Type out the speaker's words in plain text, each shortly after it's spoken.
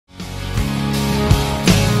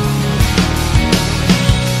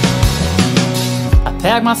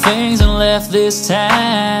Packed my things and left this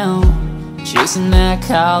town, chasing that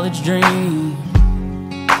college dream,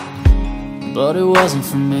 but it wasn't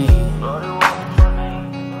for me.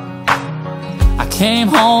 I came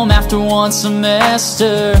home after one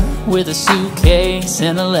semester with a suitcase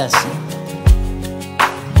and a lesson.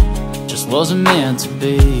 Just wasn't meant to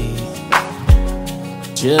be.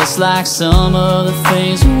 Just like some of the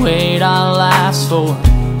things we wait our lives for,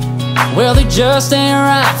 well, they just ain't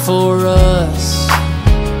right for us.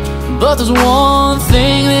 But there's one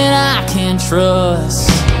thing that I can trust.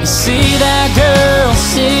 You see that girl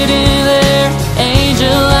sitting there, angel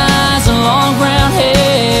eyes and long brown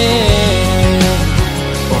hair.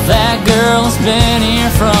 Well, that girl has been here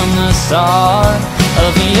from the start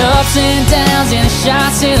of the ups and downs and the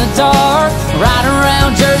shots in the dark, riding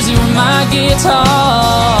around Jersey with my guitar.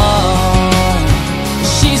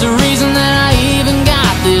 She's the reason that I even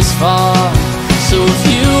got this far. So if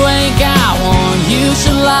you ain't got one, you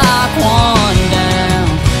should lock one down.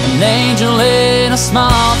 An angel in a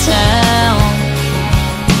small town.